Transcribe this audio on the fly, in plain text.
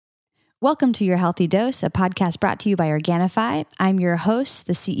Welcome to Your Healthy Dose, a podcast brought to you by Organifi. I'm your host,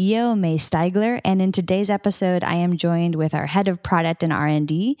 the CEO, May Steigler, and in today's episode, I am joined with our head of product and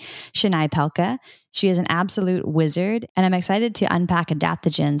R&D, Shanais Pelka. She is an absolute wizard, and I'm excited to unpack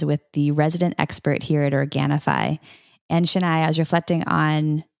adaptogens with the resident expert here at Organifi. And Shanais, I was reflecting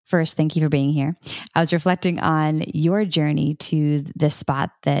on, first, thank you for being here. I was reflecting on your journey to this spot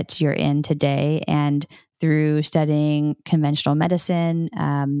that you're in today, and through studying conventional medicine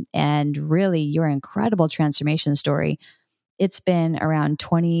and really your incredible transformation story. It's been around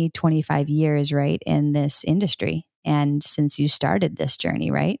 20, 25 years, right, in this industry. And since you started this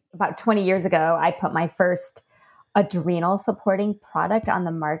journey, right? About 20 years ago, I put my first adrenal supporting product on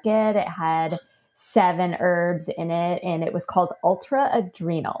the market. It had 7 herbs in it, and it was called Ultra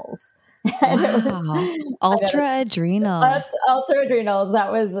Adrenals. Wow. Ultra Adrenals. Ultra Adrenals.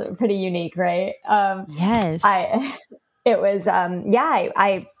 That was pretty unique, right? Yes. I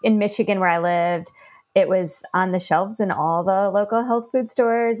in Michigan where I lived, it was on the shelves in all the local health food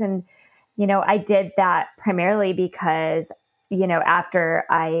stores. And, I did that primarily because, after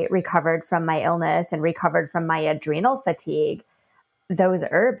I recovered from my illness and recovered from my adrenal fatigue, those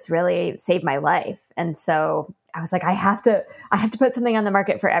herbs really saved my life. And so I was like, I have to put something on the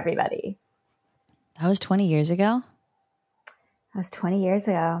market for everybody. That was 20 years ago? That was 20 years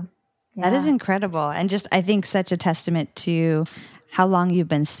ago. Yeah. That is incredible. And just, I think, such a testament to how long you've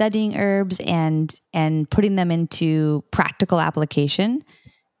been studying herbs and putting them into practical application.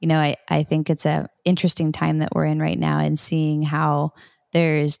 I think it's an interesting time that we're in right now, and seeing how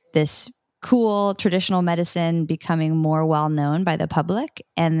there's this cool traditional medicine becoming more well-known by the public.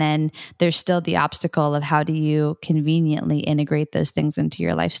 And then there's still the obstacle of how do you conveniently integrate those things into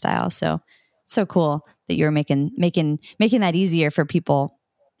your lifestyle. So cool that you're making that easier for people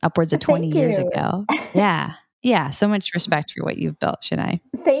upwards of 20 years ago. Yeah. Yeah. So much respect for what you've built, Shanais.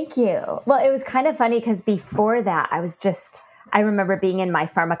 Thank you. Well, it was kind of funny because before that, I remember being in my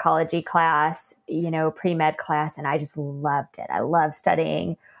pharmacology class, pre-med class, and I just loved it. I love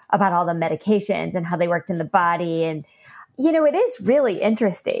studying about all the medications and how they worked in the body. And, it is really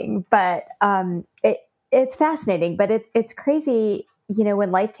interesting, but it's fascinating, but it's crazy.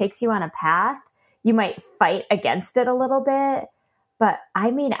 When life takes you on a path, you might fight against it a little bit. But I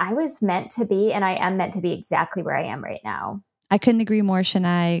was meant to be, and I am meant to be exactly where I am right now. I couldn't agree more,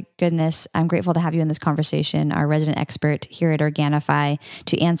 Shanais. Goodness, I'm grateful to have you in this conversation, our resident expert here at Organifi,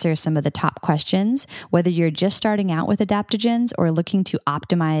 to answer some of the top questions, whether you're just starting out with adaptogens or looking to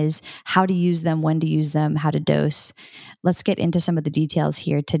optimize how to use them, when to use them, how to dose. Let's get into some of the details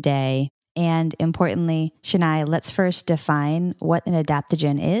here today. And importantly, Shanais, let's first define what an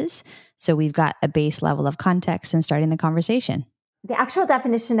adaptogen is, so we've got a base level of context in starting the conversation. The actual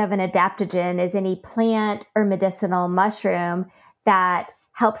definition of an adaptogen is any plant or medicinal mushroom that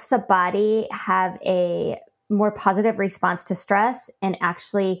helps the body have a more positive response to stress and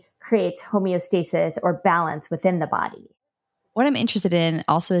actually creates homeostasis or balance within the body. What I'm interested in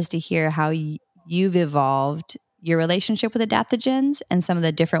also is to hear how you've evolved your relationship with adaptogens and some of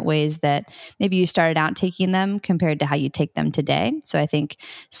the different ways that maybe you started out taking them compared to how you take them today. So I think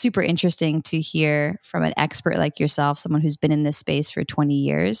super interesting to hear from an expert like yourself, someone who's been in this space for 20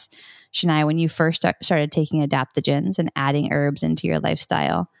 years. Shanais, when you first started taking adaptogens and adding herbs into your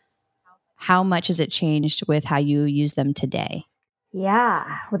lifestyle, how much has it changed with how you use them today?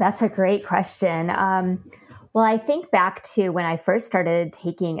 Yeah, well, that's a great question. Well, I think back to when I first started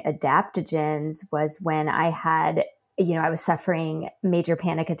taking adaptogens was when I had, I was suffering major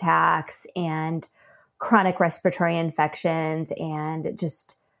panic attacks and chronic respiratory infections, and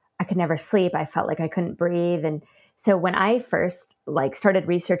just, I could never sleep. I felt like I couldn't breathe. And so when I first started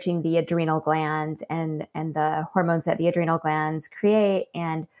researching the adrenal glands and the hormones that the adrenal glands create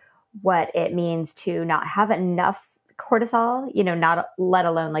and what it means to not have enough cortisol, not let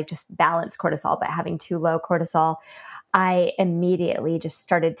alone just balance cortisol, but having too low cortisol, I immediately just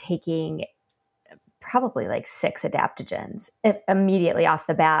started taking probably 6 adaptogens immediately off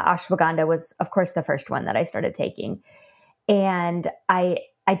the bat. Ashwagandha was, of course, the first one that I started taking. And I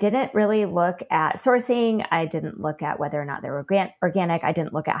didn't really look at sourcing. I didn't look at whether or not they were organic. I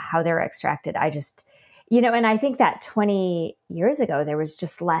didn't look at how they were extracted. I just, and I think that 20 years ago, there was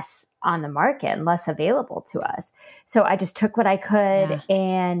just less on the market and less available to us. So I just took what I could. Yeah.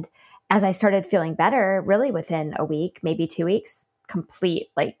 And as I started feeling better, really within a week, maybe 2 weeks, complete,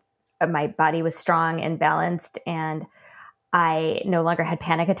 my body was strong and balanced. And I no longer had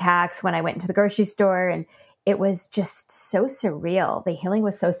panic attacks when I went into the grocery store. And it was just so surreal. The healing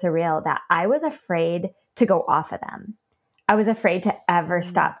was so surreal that I was afraid to go off of them. I was afraid to ever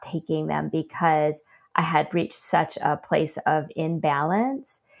stop taking them because I had reached such a place of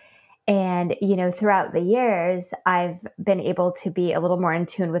imbalance. And, throughout the years, I've been able to be a little more in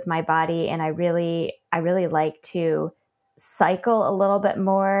tune with my body. And I really like to cycle a little bit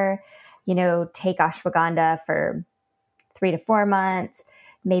more, take ashwagandha for 3 to 4 months,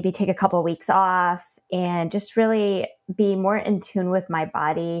 maybe take a couple of weeks off, and just really be more in tune with my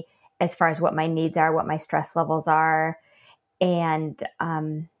body as far as what my needs are, what my stress levels are. And,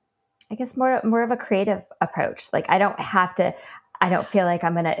 I guess more of a creative approach. Like I don't feel like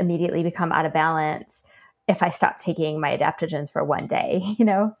I'm going to immediately become out of balance if I stop taking my adaptogens for one day,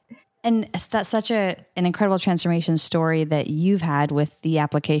 And that's such an incredible transformation story that you've had with the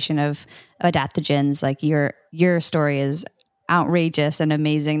application of adaptogens. Like your story is outrageous and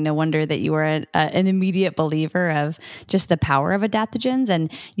amazing. No wonder that you were an immediate believer of just the power of adaptogens. And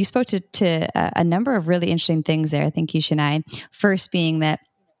you spoke to a number of really interesting things there. Thank you, Shanai. First being that,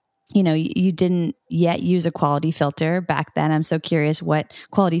 you didn't yet use a quality filter back then. I'm so curious what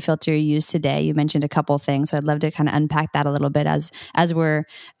quality filter you use today. You mentioned a couple of things, so I'd love to kind of unpack that a little bit as we're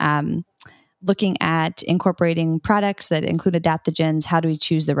looking at incorporating products that include adaptogens. How do we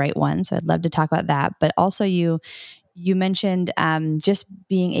choose the right one? So I'd love to talk about that. But also, you mentioned just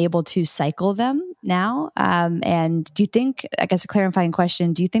being able to cycle them now. And do you think, I guess a clarifying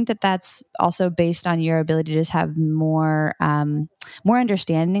question, do you think that that's also based on your ability to just have more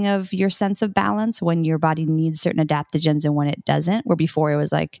understanding of your sense of balance when your body needs certain adaptogens and when it doesn't, where before it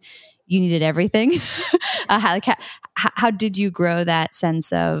was like you needed everything? How did you grow that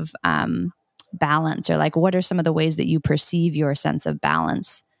sense of balance? Or like, what are some of the ways that you perceive your sense of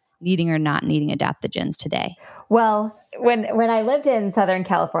balance, needing or not needing adaptogens today? Well, when I lived in Southern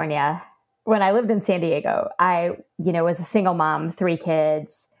California, when I lived in San Diego, I, was a single mom, 3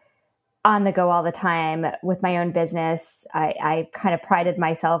 kids, on the go all the time with my own business. I kind of prided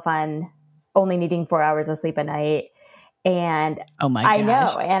myself on only needing 4 hours of sleep a night. And oh my gosh. I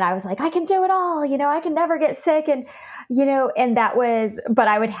know. And I was like, I can do it all, I can never get sick. And, and but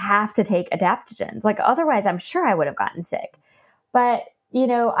I would have to take adaptogens. Like otherwise, I'm sure I would have gotten sick. But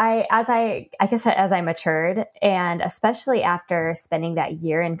as I matured, and especially after spending that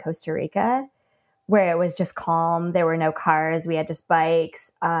year in Costa Rica, where it was just calm, there were no cars, we had just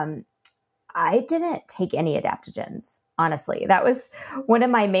bikes. I didn't take any adaptogens, honestly. That was one of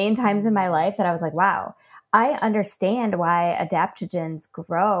my main times in my life that I was like, wow, I understand why adaptogens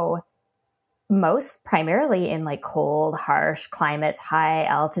grow most primarily in like cold, harsh climates, high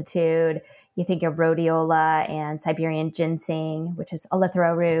altitude. You think of rhodiola and Siberian ginseng, which is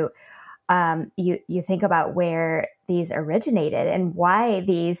eleuthero root. You think about where these originated and why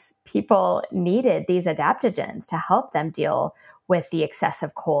these people needed these adaptogens to help them deal with the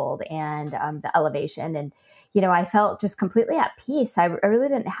excessive cold and the elevation. And, I felt just completely at peace. I really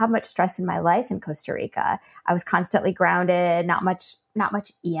didn't have much stress in my life in Costa Rica. I was constantly grounded, not much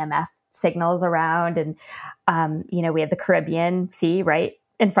EMF signals around. And, we had the Caribbean Sea right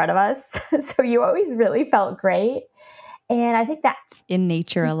in front of us. So you always really felt great. And I think that in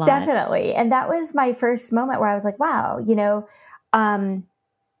nature a lot. Definitely. And that was my first moment where I was like, wow,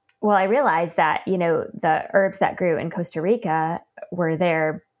 well, I realized that, the herbs that grew in Costa Rica were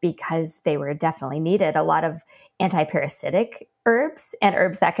there because they were definitely needed. A lot of antiparasitic herbs and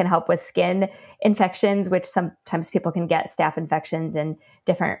herbs that can help with skin infections, which sometimes people can get staph infections and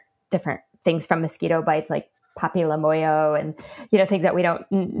different things from mosquito bites like papillomayo and, things that we don't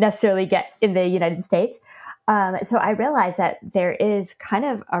necessarily get in the United States. So I realized that there is kind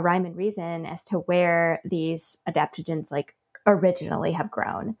of a rhyme and reason as to where these adaptogens like originally have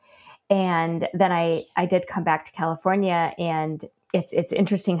grown. And then I did come back to California, and it's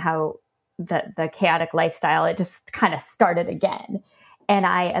interesting how the chaotic lifestyle, it just kind of started again. And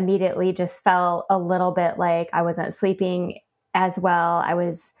I immediately just felt a little bit like I wasn't sleeping as well. I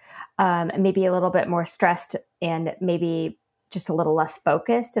was maybe a little bit more stressed and maybe just a little less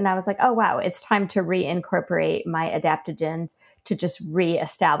focused. And I was like, oh, wow, it's time to reincorporate my adaptogens to just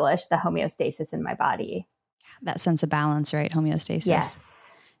reestablish the homeostasis in my body. That sense of balance, right? Homeostasis. Yes.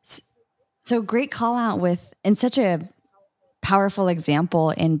 So great call out and such a powerful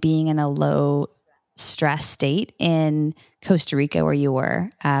example in being in a low stress state in Costa Rica where you were.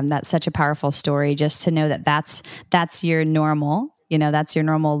 That's such a powerful story, just to know that that's your normal. That's your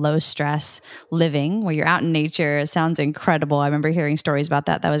normal low stress living where you're out in nature. It sounds incredible. I remember hearing stories about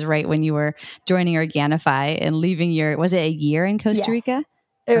that. That was right when you were joining Organifi and leaving was it a year in Costa Rica?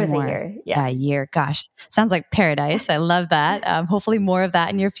 It was a year. Yeah. A year. Gosh, sounds like paradise. I love that. Hopefully more of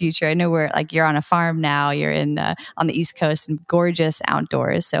that in your future. I know you're on a farm now. You're in on the East Coast and gorgeous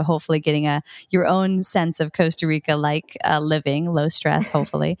outdoors. So hopefully getting your own sense of Costa Rica like living, low stress,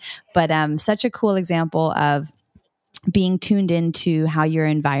 hopefully. But such a cool example of being tuned into how your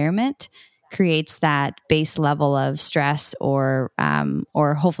environment creates that base level of stress or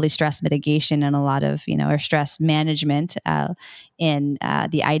hopefully stress mitigation and a lot of, or stress management in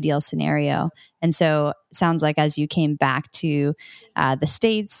the ideal scenario. And so it sounds like as you came back to the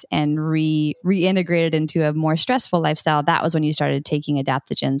States and reintegrated into a more stressful lifestyle, that was when you started taking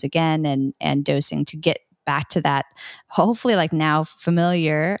adaptogens again and dosing to get back to that, hopefully like now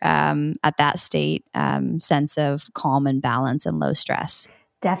familiar at that state sense of calm and balance and low stress.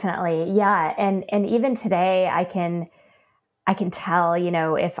 Definitely. Yeah. And even today I can tell,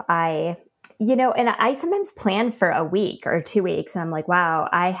 if I, and I sometimes plan for a week or 2 weeks and I'm like, wow,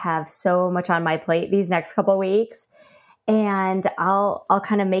 I have so much on my plate these next couple of weeks. And I'll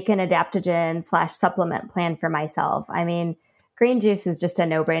kind of make an adaptogen / supplement plan for myself. I mean, green juice is just a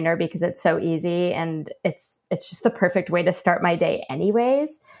no-brainer because it's so easy and it's just the perfect way to start my day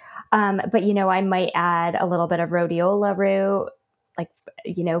anyways. But, I might add a little bit of rhodiola root, like,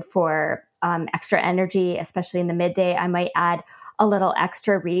 for extra energy, especially in the midday. I might add a little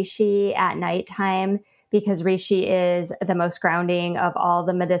extra reishi at nighttime because reishi is the most grounding of all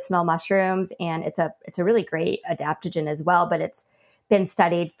the medicinal mushrooms. And it's a really great adaptogen as well, but it's been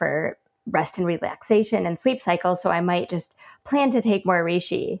studied for rest and relaxation and sleep cycles. So I might just plan to take more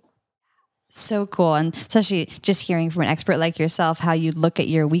reishi. So cool. And especially just hearing from an expert like yourself, how you look at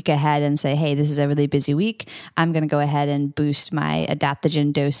your week ahead and say, hey, this is a really busy week. I'm going to go ahead and boost my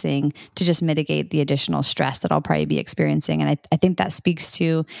adaptogen dosing to just mitigate the additional stress that I'll probably be experiencing. And I think that speaks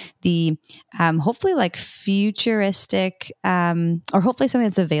to the hopefully like futuristic or hopefully something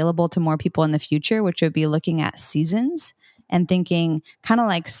that's available to more people in the future, which would be looking at seasons and thinking kind of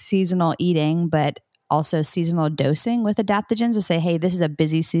like seasonal eating, but also seasonal dosing with adaptogens to say, hey, this is a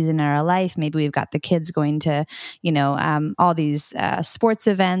busy season in our life. Maybe we've got the kids going to, all these sports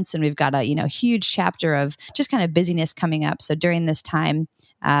events, and we've got a, huge chapter of just kind of busyness coming up. So during this time,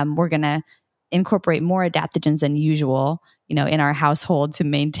 we're going to incorporate more adaptogens than usual, in our household to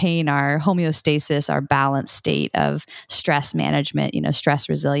maintain our homeostasis, our balanced state of stress management, stress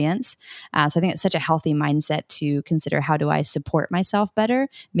resilience. So I think it's such a healthy mindset to consider, how do I support myself better?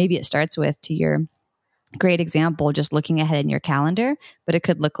 Maybe it starts with, to your great example, just looking ahead in your calendar, but it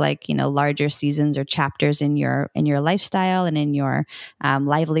could look like, larger seasons or chapters in your lifestyle and in your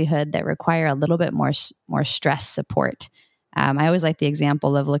livelihood that require a little bit more stress support. I always like the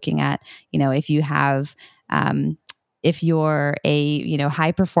example of looking at, if you have, if you're a,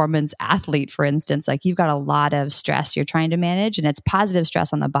 high performance athlete, for instance, like you've got a lot of stress you're trying to manage, and it's positive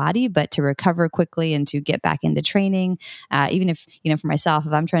stress on the body, but to recover quickly and to get back into training, even if, for myself,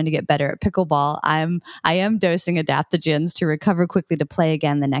 if I'm trying to get better at pickleball, I am dosing adaptogens to recover quickly to play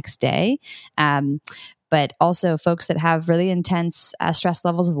again the next day. But also folks that have really intense stress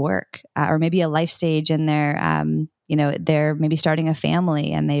levels with work, or maybe a life stage in their, they're maybe starting a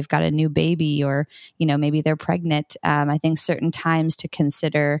family and they've got a new baby, or, maybe they're pregnant. I think certain times to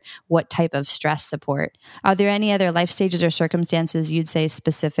consider what type of stress support. Are there any other life stages or circumstances you'd say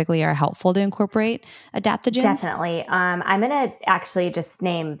specifically are helpful to incorporate adaptogens? Definitely. I'm going to actually just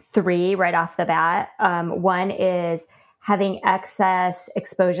name 3 right off the bat. One is having excess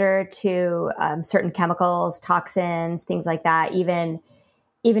exposure to certain chemicals, toxins, things like that. Even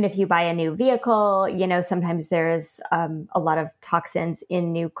if you buy a new vehicle, sometimes there's a lot of toxins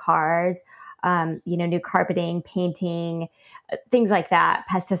in new cars, new carpeting, painting, things like that,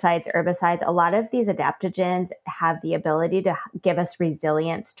 pesticides, herbicides. A lot of these adaptogens have the ability to give us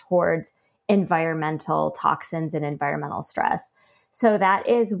resilience towards environmental toxins and environmental stress. So that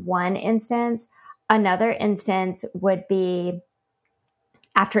is one instance. Another instance would be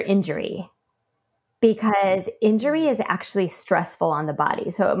after injury, because injury is actually stressful on the body.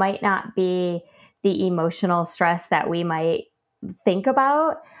 So it might not be the emotional stress that we might think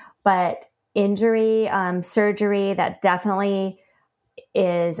about, but injury, surgery, that definitely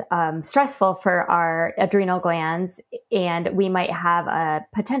is stressful for our adrenal glands. And we might have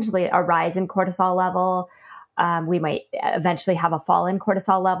potentially a rise in cortisol level. We might eventually have a fall in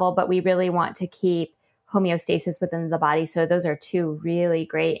cortisol level, but we really want to keep homeostasis within the body. So those are 2 really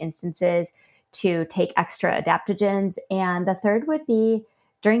great instances to take extra adaptogens. And the third would be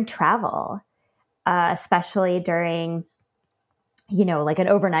during travel, especially during, like an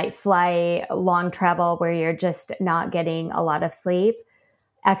overnight flight, long travel where you're just not getting a lot of sleep.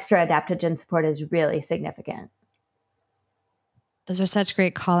 Extra adaptogen support is really significant. Those are such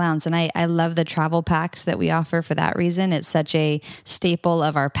great call outs. And I love the travel packs that we offer for that reason. It's such a staple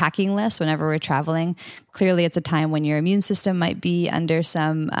of our packing list whenever we're traveling. Clearly, it's a time when your immune system might be under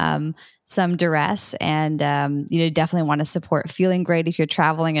some some duress, and definitely want to support feeling great if you're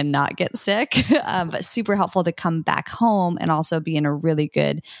traveling and not get sick, but super helpful to come back home and also be in a really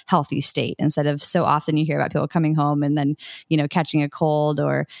good, healthy state, instead of so often you hear about people coming home and then, catching a cold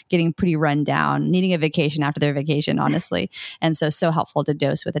or getting pretty run down, needing a vacation after their vacation, honestly. And so helpful to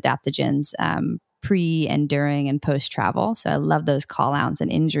dose with adaptogens pre and during and post travel. So I love those call outs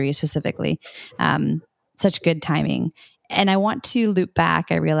and injuries specifically. Such good timing. And I want to loop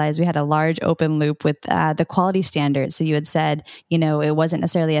back. I realized we had a large open loop with the quality standards. So you had said, it wasn't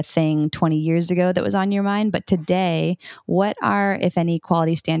necessarily a thing 20 years ago that was on your mind, but today, what are, if any,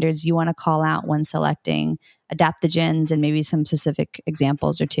 quality standards you want to call out when selecting adaptogens, and maybe some specific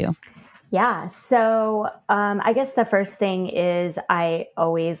examples or two? Yeah. So I guess the first thing is I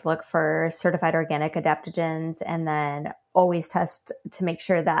always look for certified organic adaptogens, and then always test to make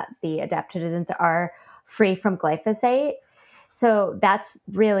sure that the adaptogens are free from glyphosate. So that's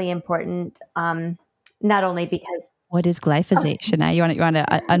really important, not only because... What is glyphosate, Shanai? You want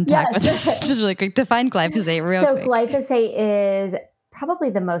to unpack Yes. just really quick, define glyphosate real quick. So glyphosate is probably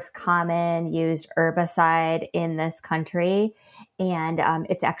the most common used herbicide in this country. And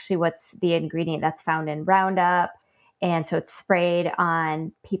it's actually what's the ingredient that's found in Roundup. And so it's sprayed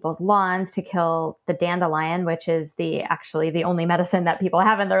on people's lawns to kill the dandelion, which is actually the only medicine that people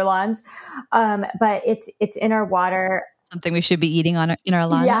have in their lawns. But it's in our water. Something we should be eating in our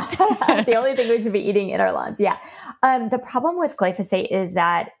lawns. Yeah, the only thing we should be eating in our lawns. Yeah. The problem with glyphosate is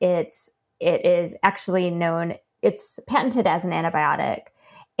that it is actually known, it's patented as an antibiotic,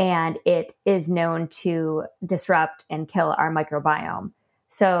 and it is known to disrupt and kill our microbiome.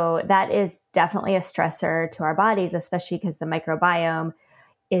 So that is definitely a stressor to our bodies, especially because the microbiome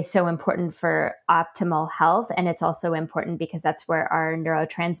is so important for optimal health. And it's also important because that's where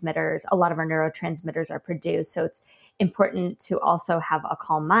a lot of our neurotransmitters are produced. So it's important to also have a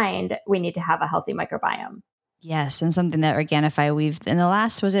calm mind. We need to have a healthy microbiome. Yes, and something that Organifi, we've in the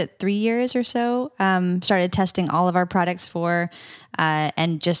last, was it 3 years or so, started testing all of our products for,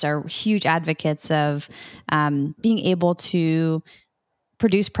 and just are huge advocates of being able to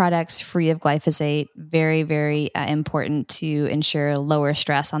produce products free of glyphosate. Very, very important to ensure lower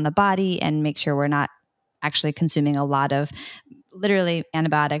stress on the body and make sure we're not actually consuming a lot of literally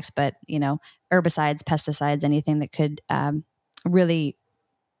antibiotics, but herbicides, pesticides, anything that could really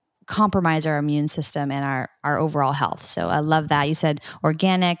compromise our immune system and our overall health. So I love that. You said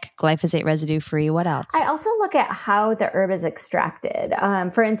organic, glyphosate residue free. What else? I also look at how the herb is extracted.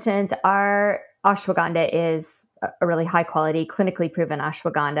 For instance, our ashwagandha is a really high quality, clinically proven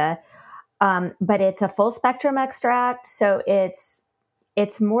ashwagandha, but it's a full spectrum extract. So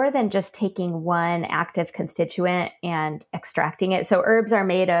it's more than just taking one active constituent and extracting it. So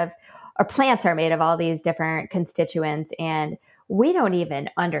plants are made of all these different constituents, and we don't even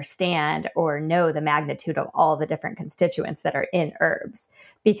understand or know the magnitude of all the different constituents that are in herbs,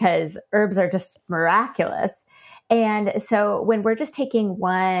 because herbs are just miraculous. And so when we're just taking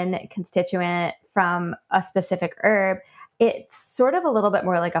one constituent from a specific herb, it's sort of a little bit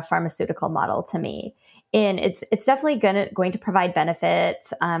more like a pharmaceutical model to me. And it's definitely going to provide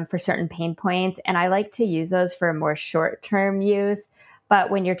benefits for certain pain points. And I like to use those for more short-term use. But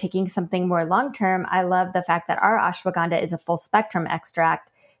when you're taking something more long-term, I love the fact that our ashwagandha is a full spectrum extract.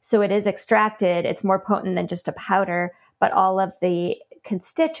 So it is extracted. It's more potent than just a powder, but all of the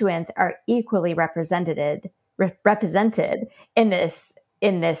constituents are equally represented in this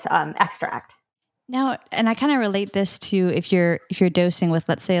extract. Now, and I kind of relate this to if you're dosing with,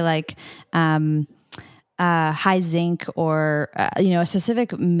 let's say, like high zinc or a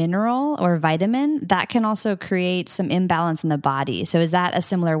specific mineral or vitamin, that can also create some imbalance in the body. So is that a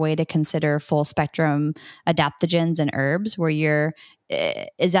similar way to consider full spectrum adaptogens and herbs, where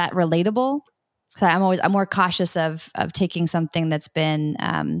is that relatable? Because I'm more cautious of taking something that's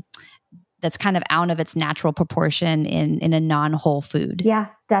been that's kind of out of its natural proportion in a non-whole food. Yeah,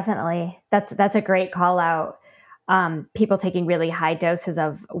 definitely. That's a great call out. People taking really high doses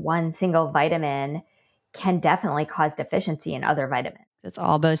of one single vitamin can definitely cause deficiency in other vitamins. It's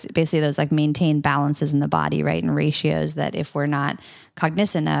all basically those like maintained balances in the body, right? And ratios that if we're not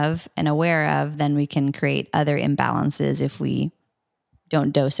cognizant of and aware of, then we can create other imbalances if we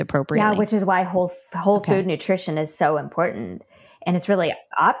don't dose appropriately. Yeah, which is why whole food nutrition is so important. And it's really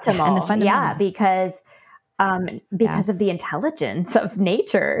optimal. And the fundamental. Yeah, because of the intelligence of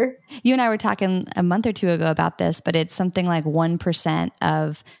nature. You and I were talking a month or two ago about this, but it's something like 1%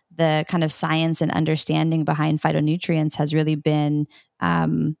 of the kind of science and understanding behind phytonutrients has really been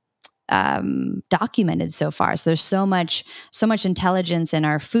documented so far. So there's so much intelligence in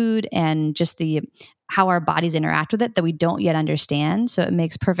our food and just how our bodies interact with it that we don't yet understand. So it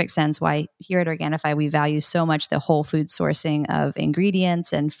makes perfect sense why here at Organifi we value so much the whole food sourcing of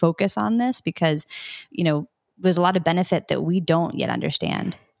ingredients and focus on this because, there's a lot of benefit that we don't yet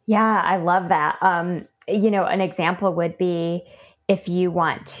understand. Yeah, I love that. An example would be if you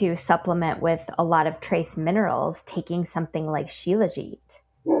want to supplement with a lot of trace minerals, taking something like shilajit,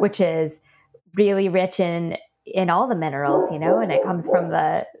 which is really rich in all the minerals, and it comes from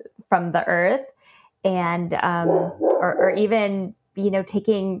the earth, and or even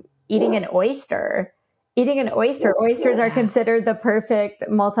eating an oyster. Oysters are considered the perfect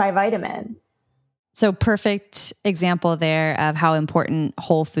multivitamin. So perfect example there of how important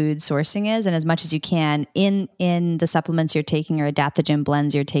whole food sourcing is. And as much as you can in the supplements you're taking or adaptogen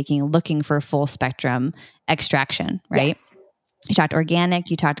blends you're taking, looking for full spectrum extraction, right? Yes. You talked organic,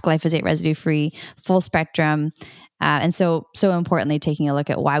 you talked glyphosate residue free, full spectrum. And so importantly, taking a look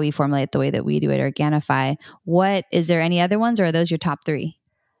at why we formulate the way that we do at Organifi. Is there any other ones or are those your top three?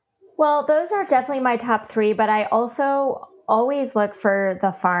 Well, those are definitely my top three, but I also always look for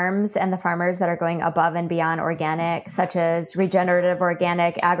the farms and the farmers that are going above and beyond organic, such as regenerative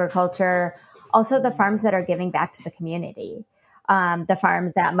organic agriculture. Also, the farms that are giving back to the community. The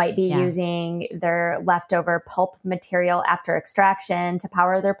farms that might be using their leftover pulp material after extraction to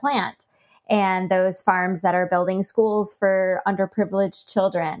power their plant. And those farms that are building schools for underprivileged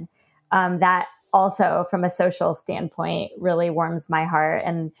children. That also, from a social standpoint, really warms my heart.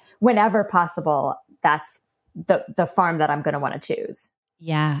 And whenever possible, that's the farm that I'm going to want to choose.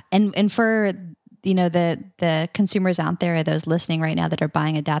 Yeah. And for, the consumers out there, those listening right now that are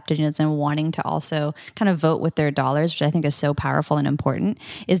buying adaptogens and wanting to also kind of vote with their dollars, which I think is so powerful and important.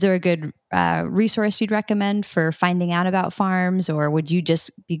 Is there a good resource you'd recommend for finding out about farms, or would you just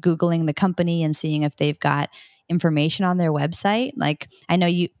be Googling the company and seeing if they've got information on their website? Like, I know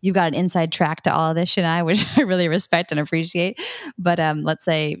you've got an inside track to all of this, Shanai, which I really respect and appreciate. But let's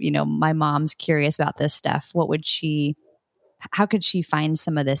say, my mom's curious about this stuff. How could she find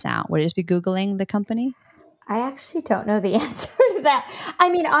some of this out? Would it just be Googling the company? I actually don't know the answer to that. I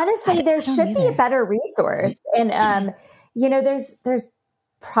mean, honestly, there should be a better resource. And, there's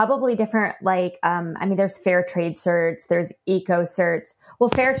probably different, there's fair trade certs, there's eco certs. Well,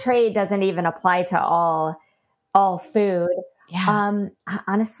 fair trade doesn't even apply to all food. Yeah.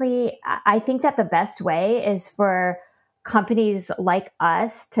 Honestly, I think that the best way is for companies like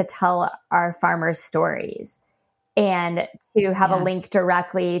us to tell our farmers' stories and to have a link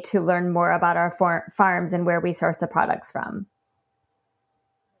directly to learn more about our farms and where we source the products from.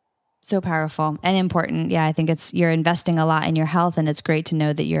 So powerful and important. Yeah, I think you're investing a lot in your health, and it's great to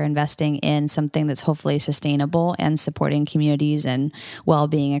know that you're investing in something that's hopefully sustainable and supporting communities and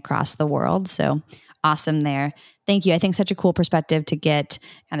well-being across the world. So awesome there. Thank you. I think such a cool perspective to get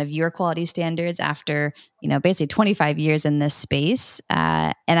kind of your quality standards after, basically 25 years in this space.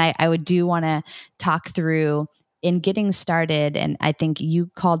 And I would do want to talk through in getting started. And I think you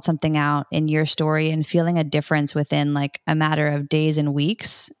called something out in your story and feeling a difference within like a matter of days and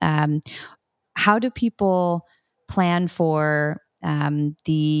weeks. How do people plan for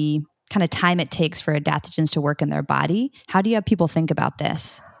the kind of time it takes for adaptogens to work in their body? How do you have people think about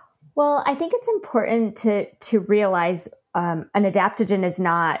this? Well, I think it's important to realize an adaptogen it's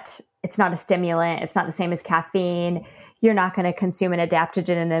not a stimulant. It's not the same as caffeine. You're not going to consume an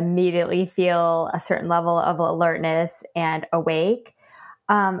adaptogen and immediately feel a certain level of alertness and awake.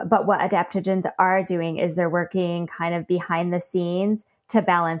 But what adaptogens are doing is they're working kind of behind the scenes to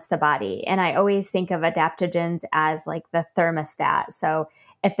balance the body. And I always think of adaptogens as like the thermostat. So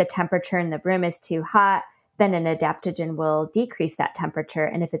if the temperature in the room is too hot, then an adaptogen will decrease that temperature.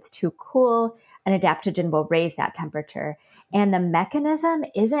 And if it's too cool, an adaptogen will raise that temperature. And the mechanism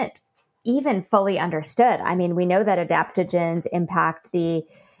isn't even fully understood. I mean, we know that adaptogens impact the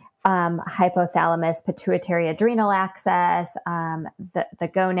hypothalamus, pituitary adrenal axis,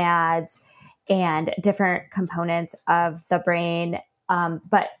 the gonads, and different components of the brain.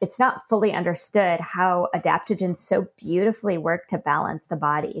 But it's not fully understood how adaptogens so beautifully work to balance the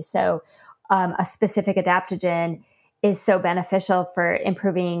body. So a specific adaptogen is so beneficial for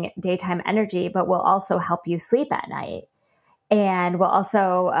improving daytime energy, but will also help you sleep at night. And will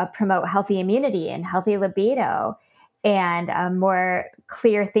also promote healthy immunity and healthy libido and more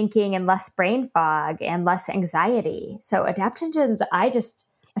clear thinking and less brain fog and less anxiety. So adaptogens, I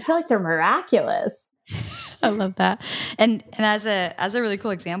feel like they're miraculous. I love that. And as a really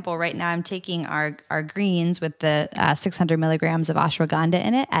cool example, right now I'm taking our greens with the 600 milligrams of ashwagandha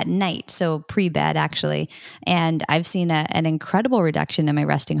in it at night, so pre-bed actually, and I've seen an incredible reduction in my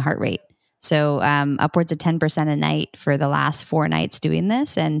resting heart rate. So upwards of 10% a night for the last 4 nights doing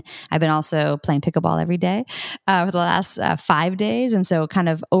this. And I've been also playing pickleball every day for the last 5 days. And so kind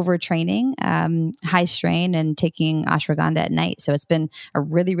of overtraining, high strain and taking ashwagandha at night. So it's been a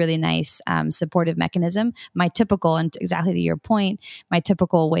really, really nice supportive mechanism. My typical, and exactly to your point, my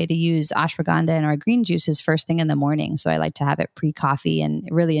typical way to use ashwagandha and our green juice is first thing in the morning. So I like to have it pre-coffee and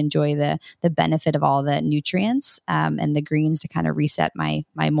really enjoy the benefit of all the nutrients and the greens to kind of reset my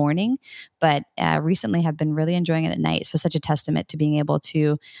morning. But recently have been really enjoying it at night. So such a testament to being able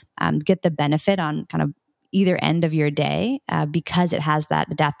to get the benefit on kind of either end of your day because it has that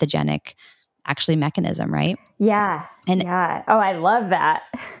adaptogenic actually mechanism, right? Yeah. And yeah. Oh, I love that.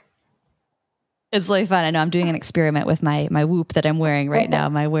 it's really fun. I know I'm doing an experiment with my Whoop that I'm wearing right now,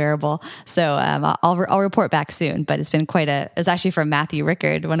 my wearable. So I'll report back soon. But it's been it was actually from Matthew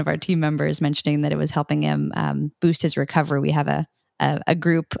Rickard, one of our team members, mentioning that it was helping him boost his recovery. We have a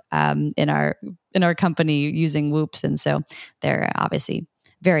group in our company using Whoops, and so they're obviously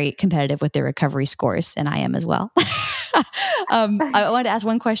very competitive with their recovery scores, and I am as well. I wanted to ask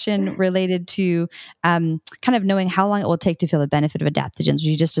one question related to kind of knowing how long it will take to feel the benefit of adaptogens, which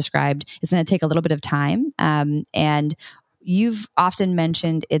you just described. It's going to take a little bit of time, and you've often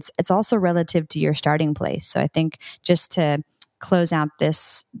mentioned it's also relative to your starting place. So I think just to close out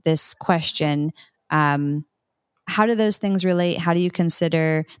this question. How do those things relate? How do you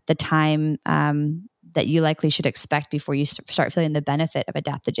consider the time that you likely should expect before you start feeling the benefit of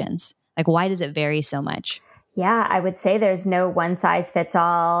adaptogens? Like, why does it vary so much? Yeah, I would say there's no one size fits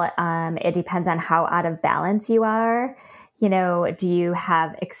all. It depends on how out of balance you are. Do you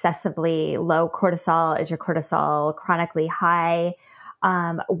have excessively low cortisol? Is your cortisol chronically high?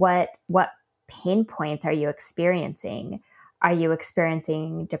 What pain points are you experiencing? Are you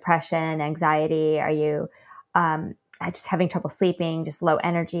experiencing depression, anxiety? Are you just having trouble sleeping, just low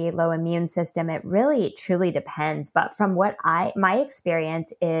energy, low immune system? It really truly depends. But from my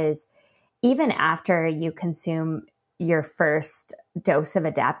experience is, even after you consume your first dose of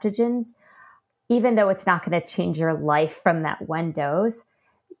adaptogens, even though it's not going to change your life from that one dose,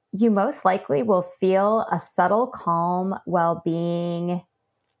 you most likely will feel a subtle calm, well-being,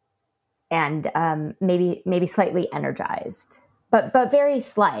 and maybe slightly energized, but very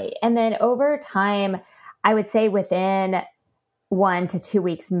slight. And then over time, I would say within 1 to 2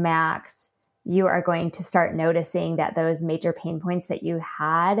 weeks max, you are going to start noticing that those major pain points that you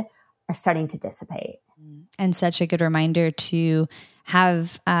had are starting to dissipate. And such a good reminder to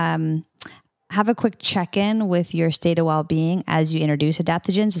have a quick check-in with your state of well-being as you introduce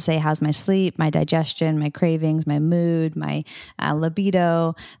adaptogens, to say, how's my sleep, my digestion, my cravings, my mood, my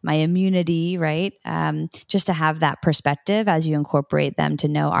libido, my immunity, right? Just to have that perspective as you incorporate them, to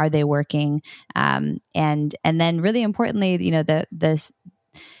know, are they working? And then really importantly,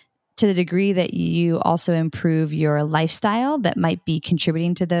 to the degree that you also improve your lifestyle that might be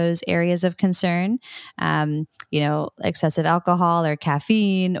contributing to those areas of concern, excessive alcohol or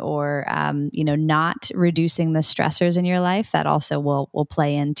caffeine, or, not reducing the stressors in your life, that also will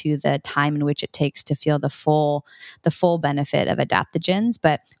play into the time in which it takes to feel the full benefit of adaptogens,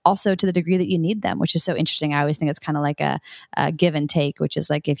 but also to the degree that you need them, which is so interesting. I always think it's kind of like a give and take, which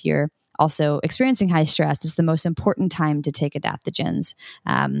is like, if you're also experiencing high stress, it's the most important time to take adaptogens.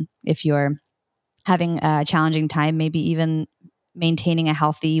 If you're having a challenging time, maybe even maintaining a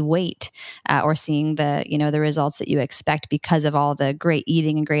healthy weight, or seeing the results that you expect because of all the great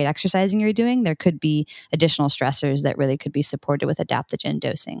eating and great exercising you're doing, there could be additional stressors that really could be supported with adaptogen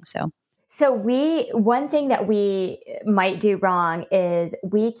dosing. So one thing that we might do wrong is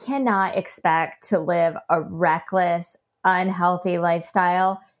we cannot expect to live a reckless, unhealthy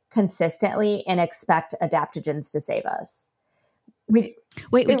lifestyle consistently and expect adaptogens to save us. We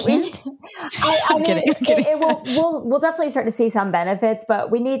can't? I'm kidding. We'll definitely start to see some benefits,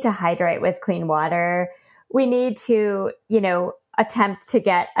 but we need to hydrate with clean water. We need to, attempt to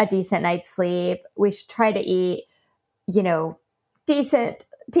get a decent night's sleep. We should try to eat, decent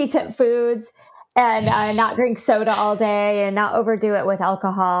foods, and not drink soda all day, and not overdo it with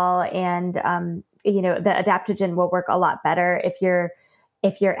alcohol. And, the adaptogen will work a lot better if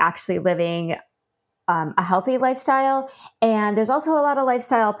you're actually living a healthy lifestyle. And there's also a lot of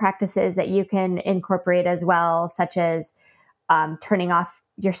lifestyle practices that you can incorporate as well, such as turning off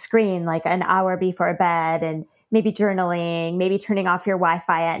your screen like an hour before bed, and maybe journaling, maybe turning off your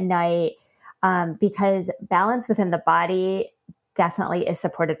Wi-Fi at night, because balance within the body definitely is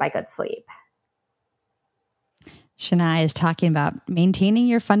supported by good sleep. Shanai is talking about maintaining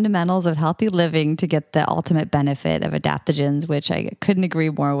your fundamentals of healthy living to get the ultimate benefit of adaptogens, which I couldn't agree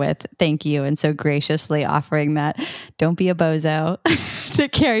more with. Thank you. And so graciously offering that. Don't be a bozo.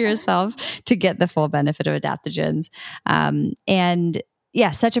 Take care of yourself to get the full benefit of adaptogens. And yeah,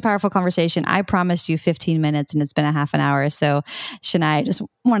 such a powerful conversation. I promised you 15 minutes and it's been a half an hour. So Shanai, I just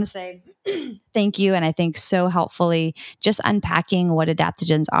want to say thank you. And I think so helpfully just unpacking what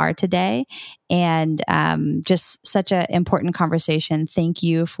adaptogens are today, and just such an important conversation. Thank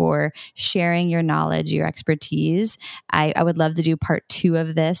you for sharing your knowledge, your expertise. I would love to do part 2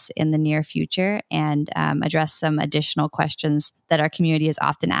 of this in the near future and address some additional questions that our community is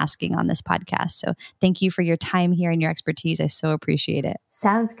often asking on this podcast. So thank you for your time here and your expertise. I so appreciate it.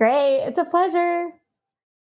 Sounds great. It's a pleasure.